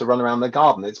 100-year-olds to run around their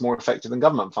garden. It's more effective than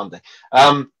government funding.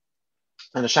 And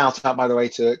a shout out, by the way,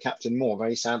 to Captain Moore.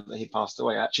 Very sad that he passed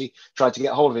away. I actually tried to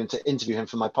get hold of him to interview him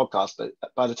for my podcast, but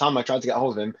by the time I tried to get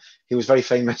hold of him, he was very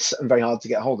famous and very hard to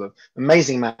get hold of.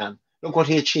 Amazing man. Look what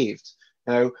he achieved.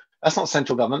 That's not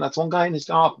central government. That's one guy in his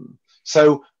garden.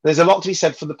 So there's a lot to be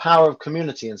said for the power of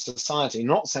community and society,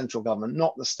 not central government,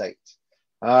 not the state.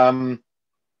 Well,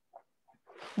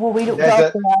 we looked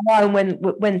after our own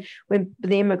when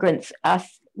the immigrants,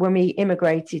 when we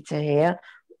immigrated to here,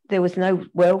 there was no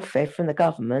welfare from the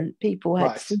government. People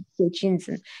had soup kitchens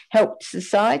and helped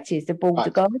societies, the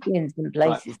border guardians and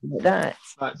places like that.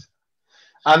 Right.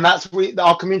 And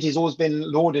our community has always been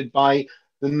lauded by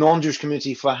the non-Jewish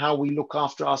community for how we look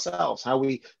after ourselves, how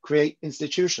we create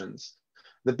institutions.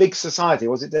 The big society,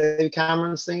 was it David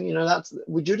Cameron's thing?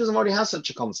 Judaism already has such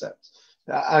a concept.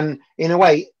 And in a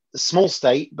way, a small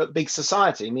state, but big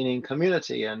society, meaning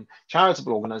community and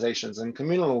charitable organizations and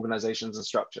communal organizations and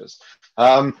structures.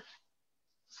 Thank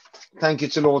you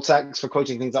to Lord Sachs for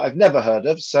quoting things that I've never heard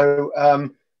of. So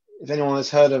if anyone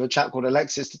has heard of a chap called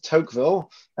Alexis de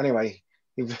Tocqueville, anyway,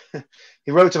 he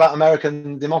wrote about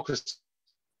American democracy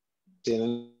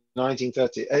in the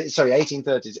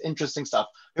 1830s. Interesting stuff.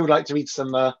 Who would like to read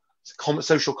some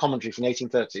social commentary from the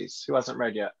 1830s? Who hasn't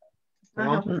read yet?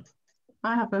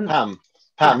 I haven't.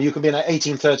 Pam, you could be an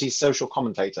 1830s social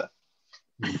commentator.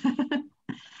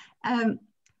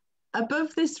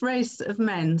 Above this race of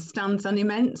men stands an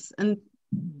immense and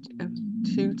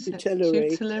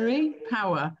tutelary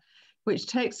power, which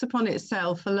takes upon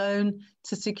itself alone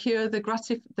to secure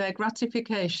their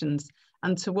gratifications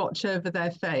and to watch over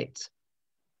their fate.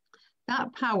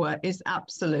 That power is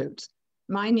absolute,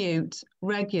 minute,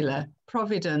 regular,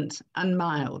 provident, and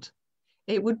mild.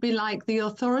 It would be like the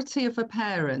authority of a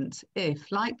parent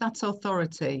if, like that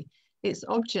authority, its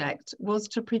object was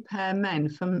to prepare men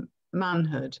for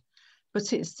manhood,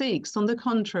 but it seeks, on the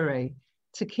contrary,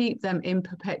 to keep them in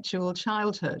perpetual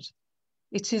childhood.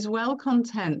 It is well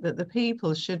content that the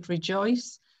people should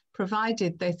rejoice,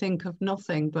 provided they think of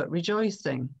nothing but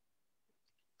rejoicing.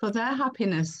 For their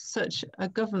happiness, such a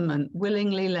government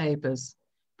willingly labours,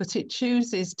 but it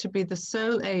chooses to be the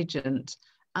sole agent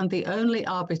and the only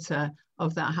arbiter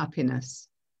of that happiness.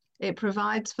 It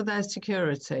provides for their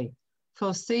security,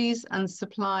 foresees and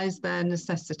supplies their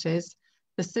necessities,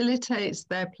 facilitates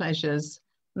their pleasures,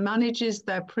 manages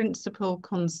their principal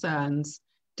concerns,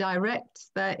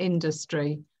 directs their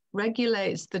industry,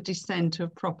 regulates the descent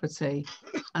of property,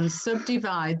 and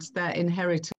subdivides their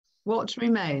inheritance. What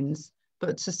remains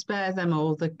but to spare them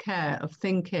all the care of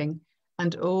thinking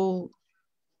and all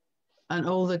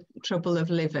the trouble of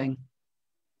living?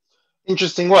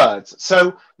 Interesting words.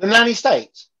 So the nanny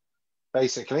state,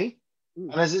 basically.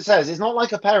 And as it says, it's not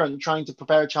like a parent trying to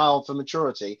prepare a child for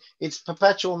maturity. It's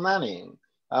perpetual nannying.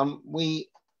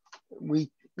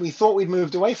 We thought we'd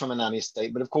moved away from a nanny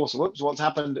state, but of course, whoops, what's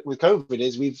happened with COVID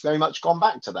is we've very much gone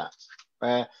back to that,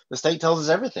 where the state tells us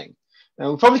everything. Now,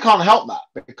 we probably can't help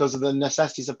that because of the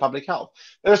necessities of public health.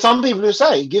 There are some people who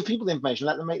say, give people the information,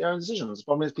 let them make their own decisions. The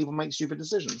problem is people make stupid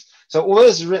decisions. So although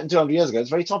this was written 200 years ago, it's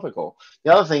very topical.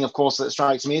 The other thing, of course, that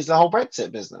strikes me is the whole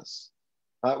Brexit business.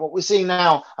 What we're seeing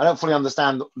now, I don't fully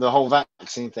understand the whole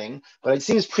vaccine thing, but it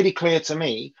seems pretty clear to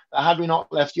me that had we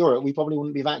not left Europe, we probably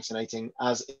wouldn't be vaccinating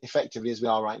as effectively as we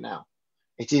are right now.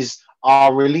 It is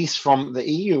our release from the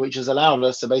EU which has allowed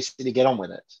us to basically get on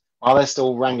with it while they're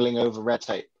still wrangling over red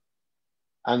tape.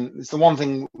 And it's the one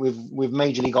thing we've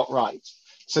majorly got right.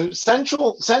 So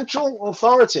central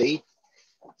authority,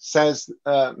 says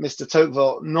Mr.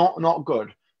 Tocqueville, not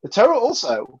good. The Torah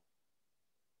also,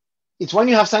 it's when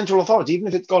you have central authority, even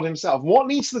if it's God himself. What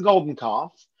leads to the golden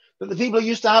calf? That the people are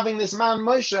used to having this man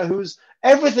Moshe, who's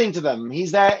everything to them.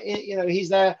 He's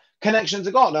their connection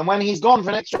to God. And when he's gone for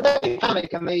an extra day, they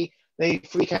panic and they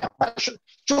freak out.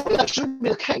 Surely that shouldn't be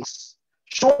the case.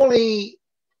 Surely,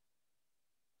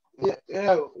 when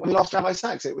we lost Rabbi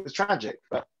Sachs, it was tragic,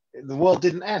 but the world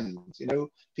didn't end.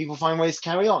 People find ways to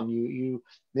carry on. You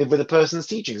live with a person's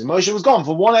teachings. Moshe was gone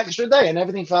for one extra day and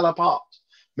everything fell apart.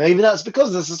 Maybe that's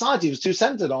because the society was too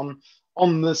centered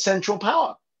on the central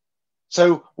power.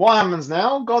 So what happens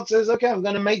now? God says, okay, I'm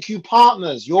going to make you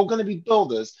partners. You're going to be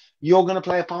builders. You're going to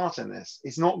play a part in this.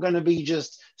 It's not going to be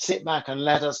just sit back and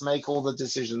let us make all the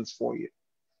decisions for you.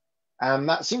 And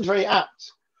that seems very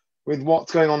apt with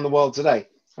what's going on in the world today.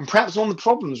 And perhaps one of the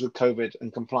problems with COVID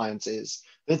and compliance is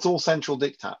that it's all central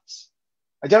diktats.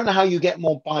 I don't know how you get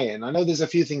more buy-in. I know there's a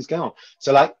few things going on.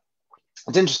 So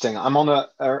it's interesting. I'm on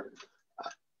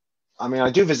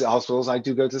I do visit hospitals. I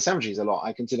do go to the cemeteries a lot.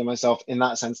 I consider myself in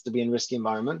that sense to be in risky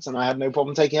environments, and I had no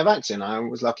problem taking a vaccine. I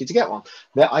was lucky to get one.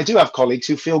 I do have colleagues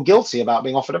who feel guilty about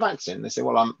being offered a vaccine. They say,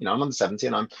 well, I'm under 70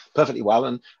 and I'm perfectly well,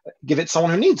 and give it to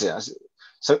someone who needs it.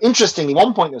 So interestingly,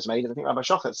 one point that was made, I think Rabbi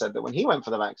Shochet said that when he went for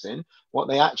the vaccine, what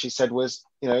they actually said was,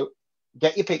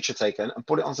 get your picture taken and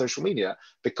put it on social media,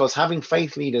 because having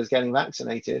faith leaders getting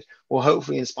vaccinated will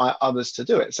hopefully inspire others to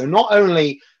do it. So not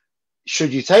only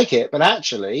should you take it, but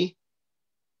actually,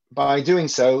 by doing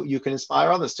so, you can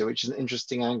inspire others to, which is an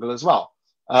interesting angle as well.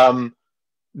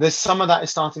 There's some of that is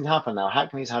starting to happen now.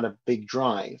 Hackney's had a big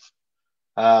drive.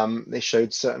 They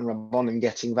showed certain Rabbonim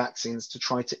getting vaccines to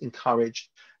try to encourage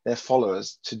their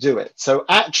followers to do it. So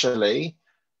actually,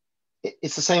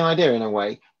 it's the same idea in a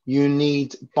way. You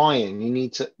need buy-in. You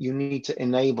need to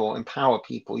empower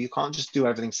people. You can't just do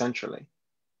everything centrally.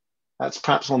 That's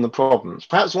perhaps one of the problems.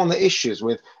 Perhaps one of the issues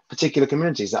with particular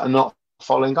communities that are not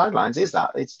following guidelines is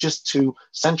that it's just too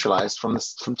centralized from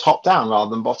top down rather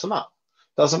than bottom up.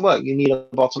 Doesn't work. You need a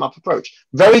bottom up approach.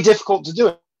 Very difficult to do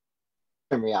it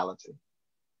in reality,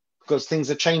 because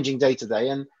things are changing day to day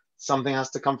and something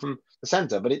has to come from the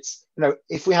center. But it's,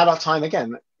 if we had our time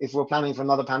again, if we're planning for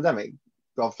another pandemic,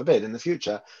 God forbid, in the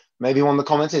future, maybe one of the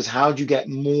comments is,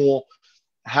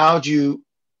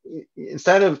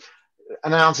 instead of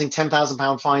announcing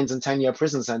 £10,000 fines and 10-year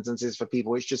prison sentences for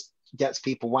people, which just gets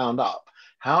people wound up,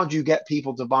 how do you get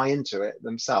people to buy into it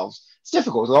themselves? It's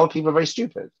difficult. A lot of people are very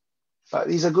stupid, but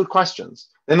these are good questions.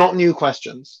 They're not new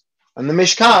questions. And the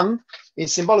Mishkan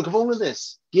is symbolic of all of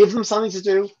this. Give them something to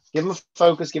do, give them a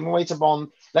focus, give them a way to bond,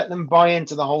 let them buy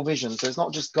into the whole vision. So it's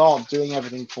not just God doing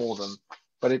everything for them,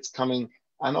 but it's coming.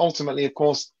 And ultimately, of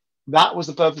course, that was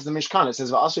the purpose of the Mishkan. It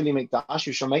says,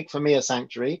 you shall make for me a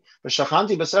sanctuary, but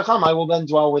I will then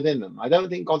dwell within them. I don't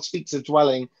think God speaks of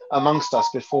dwelling amongst us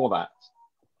before that.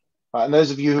 Right, and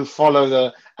those of you who follow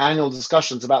the annual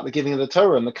discussions about the giving of the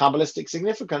Torah and the Kabbalistic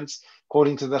significance,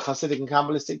 according to the Hasidic and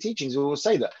Kabbalistic teachings, we will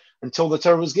say that until the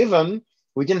Torah was given,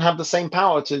 we didn't have the same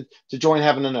power to join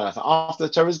heaven and earth. After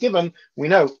the Torah is given, we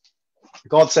know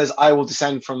God says, I will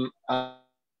descend from, and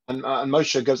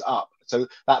Moshe goes up. So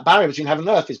that barrier between heaven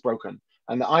and earth is broken.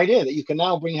 And the idea that you can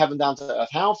now bring heaven down to earth,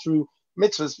 how through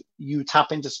mitzvahs you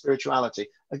tap into spirituality.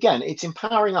 Again, it's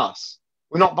empowering us.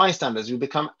 We're not bystanders, we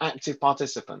become active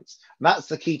participants. That's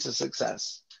the key to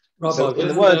success. Rabbi, So in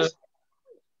the words,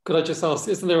 could I just ask,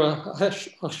 isn't there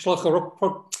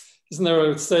isn't there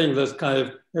a saying that kind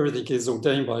of everything is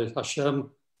ordained by Hashem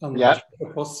and the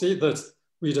prophecy, that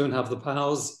we don't have the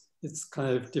powers, it's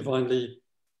kind of divinely...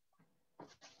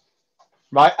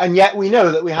 Right, and yet we know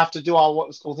that we have to do our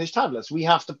what's called hishtadlus. We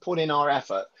have to put in our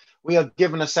effort. We are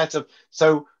given a set of...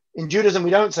 So in Judaism,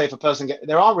 we don't say if a person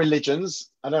there are religions,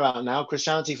 I don't know about now,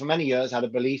 Christianity for many years had a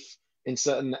belief in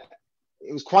certain,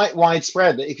 it was quite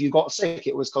widespread that if you got sick,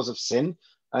 it was because of sin.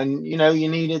 And, you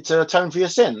needed to atone for your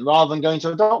sin rather than going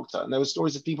to a doctor. And there were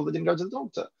stories of people that didn't go to the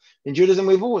doctor. In Judaism,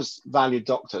 we've always valued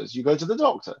doctors. You go to the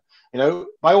doctor,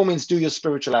 by all means, do your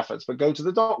spiritual efforts, but go to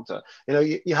the doctor.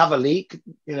 You have a leak,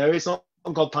 it's not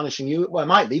God punishing you. Well, it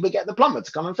might be, but get the plumber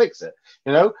to come and fix it.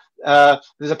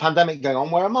 There's a pandemic going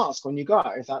on, wear a mask when you go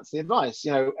out, if that's the advice,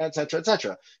 et cetera, et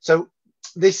cetera. So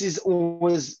this is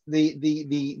always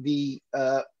the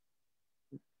can't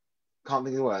think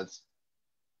of the words,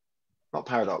 not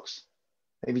paradox,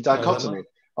 maybe dichotomy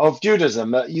of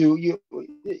Judaism.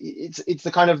 It's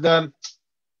the kind of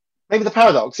maybe the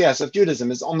paradox, yes, of Judaism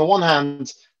is on the one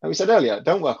hand, like we said earlier,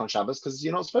 don't work on Shabbos because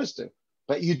you're not supposed to.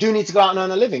 But you do need to go out and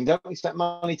earn a living. Don't expect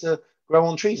money to grow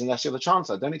on trees unless you're the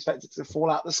chancellor. Don't expect it to fall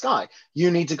out of the sky.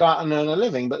 You need to go out and earn a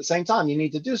living, but at the same time, you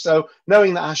need to do so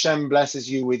knowing that Hashem blesses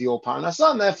you with your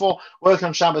parnasah, and therefore work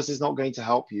on Shabbos is not going to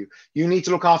help you. You need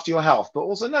to look after your health, but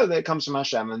also know that it comes from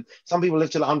Hashem. And some people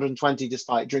live till 120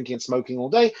 despite drinking and smoking all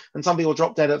day, and some people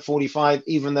drop dead at 45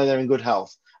 even though they're in good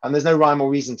health. And there's no rhyme or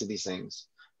reason to these things,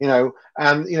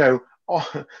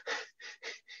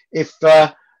 if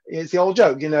it's the old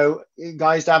joke,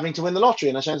 guys dabbling to win the lottery,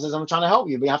 and Hashem says, I'm trying to help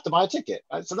you, but you have to buy a ticket.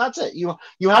 Right? So that's it. You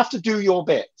have to do your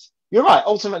bit. You're right.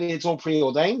 Ultimately, it's all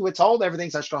preordained. We're told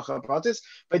everything's hashgacha pratis,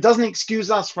 but it doesn't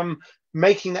excuse us from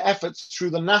making the efforts through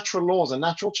the natural laws and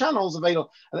natural channels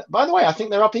available. And by the way, I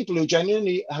think there are people who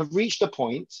genuinely have reached a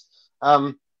point.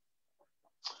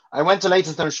 I went to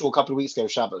Leighton Shul a couple of weeks ago,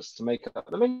 Shabbos, to make up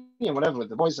the minion, whatever, with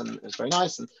the boys, and it was very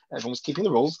nice, and everyone was keeping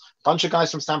the rules. A bunch of guys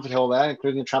from Stamford Hill there,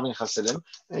 including the traveling Hasidim.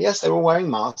 And yes, they were all wearing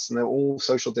masks, and they were all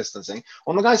social distancing.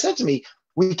 One of the guys said to me,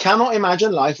 we cannot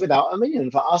imagine life without a minion.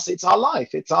 For us, it's our life.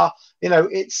 It's our,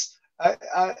 it's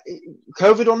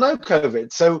COVID or no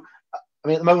COVID. So, I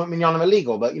mean, at the moment, minyanim are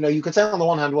illegal, but, you could say on the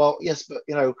one hand, well, yes, but,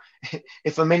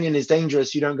 if a minion is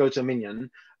dangerous, you don't go to a minion.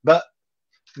 But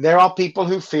there are people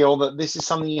who feel that this is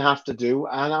something you have to do,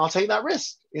 and I'll take that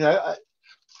risk. In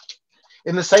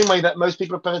the same way that most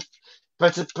people are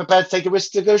prepared to take a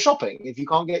risk to go shopping. If you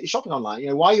can't get your shopping online,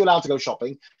 why are you allowed to go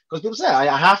shopping? Because people say,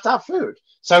 I have to have food.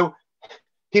 So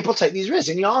people take these risks,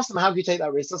 and you ask them, how do you take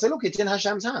that risk? They'll say, look, it's in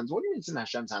Hashem's hands. What do you mean it's in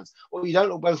Hashem's hands? Well, you don't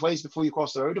look both ways before you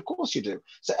cross the road. Of course you do.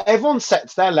 So everyone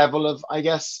sets their level of, I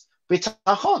guess,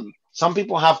 bitachon. Some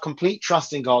people have complete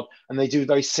trust in God, and they do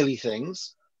very silly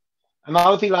things. And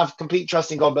other people have complete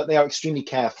trust in God, but they are extremely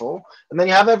careful. And then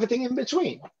you have everything in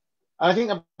between. And I think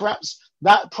that perhaps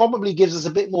that probably gives us a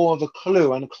bit more of a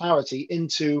clue and clarity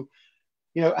into,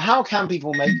 how can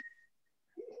people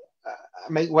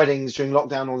make weddings during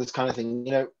lockdown, all this kind of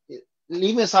thing.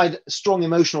 Leaving aside strong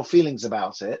emotional feelings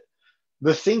about it,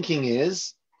 the thinking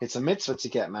is it's a mitzvah to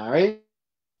get married.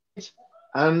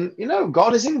 And,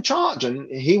 God is in charge and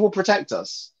he will protect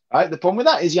us. Right? The problem with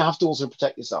that is you have to also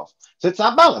protect yourself. So it's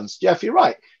that balance. Jeff, you're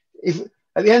right. If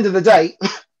at the end of the day,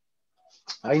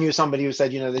 I knew somebody who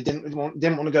said, they didn't want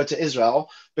to go to Israel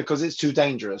because it's too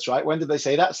dangerous, right? When did they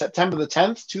say that? September the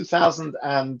 10th, 2000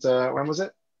 and when was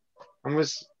it? When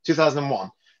was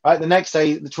 2001? Right? The next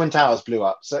day, the Twin Towers blew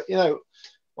up. So,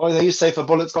 or they used to say if a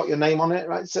bullet's got your name on it,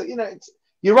 right? So,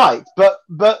 you're right.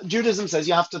 But Judaism says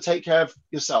you have to take care of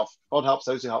yourself. God helps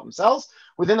those who help themselves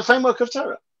within the framework of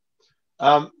Torah.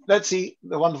 Let's see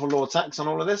the wonderful Lord's tax on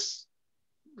all of this.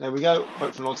 There we go.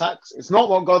 Quote from Lord Tax. It's not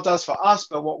what God does for us,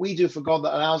 but what we do for God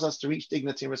that allows us to reach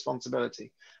dignity and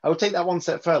responsibility. I would take that one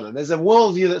step further. There's a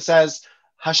worldview that says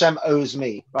Hashem owes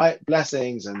me, right?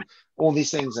 Blessings and all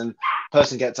these things, and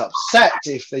person gets upset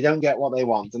if they don't get what they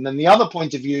want. And then the other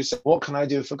point of view is, what can I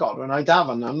do for God? When I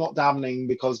daven, I'm not davening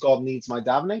because God needs my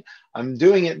davening. I'm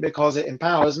doing it because it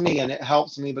empowers me and it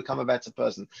helps me become a better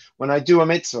person. When I do a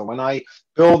mitzvah, when I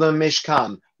build a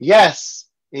mishkan, yes,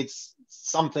 it's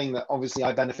something that obviously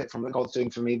I benefit from that God's doing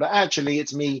for me, but actually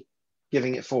it's me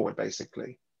giving it forward,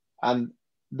 basically. And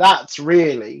that's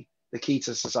really the key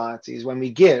to society, is when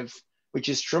we give, which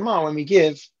is Terumah, when we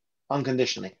give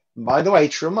unconditionally. And by the way,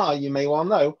 Terumah, you may well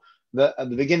know that at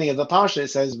the beginning of the Parsha, it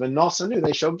says, V'nosanu,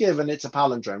 they shall give, and it's a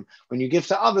palindrome. When you give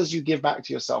to others, you give back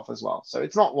to yourself as well. So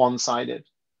it's not one-sided.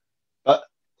 But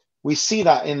we see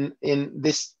that in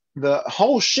this, the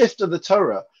whole shift of the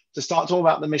Torah to start talking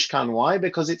about the Mishkan. Why?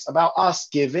 Because it's about us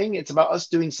giving, it's about us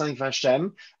doing something for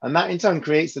Hashem, and that in turn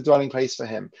creates the dwelling place for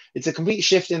him. It's a complete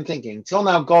shift in thinking. Till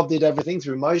now, God did everything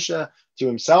through Moshe, to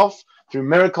himself, through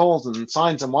miracles and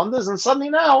signs and wonders, and suddenly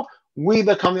now we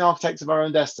become the architects of our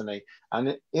own destiny.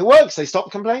 And it works. They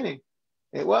stop complaining.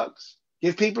 It works.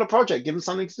 Give people a project, give them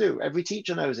something to do. Every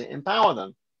teacher knows it. Empower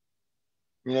them.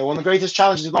 You know, one of the greatest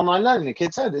challenges of online learning, the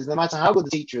kid said, is no matter how good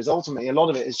the teacher is, ultimately, a lot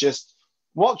of it is just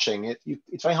watching.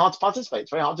 It's very hard to participate.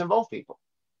 It's very hard to involve people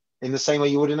in the same way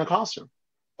you would in a classroom.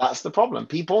 That's the problem.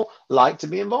 People like to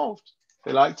be involved.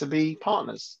 They like to be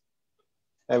partners.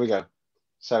 There we go.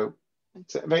 So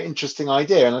it's a very interesting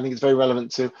idea, and I think it's very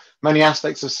relevant to many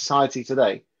aspects of society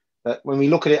today, that when we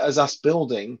look at it as us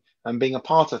building and being a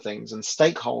part of things and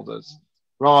stakeholders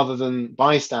rather than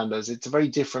bystanders, it's a very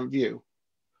different view.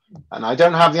 And I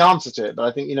don't have the answer to it, but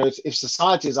I think, you know, if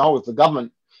society as a whole, if the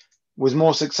government was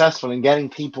more successful in getting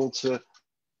people to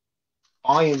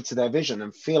buy into their vision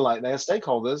and feel like they're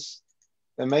stakeholders,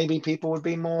 then maybe people would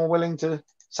be more willing to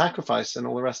sacrifice and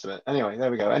all the rest of it. Anyway,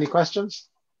 there we go. Any questions?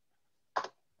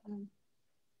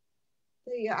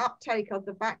 The uptake of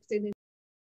the vaccine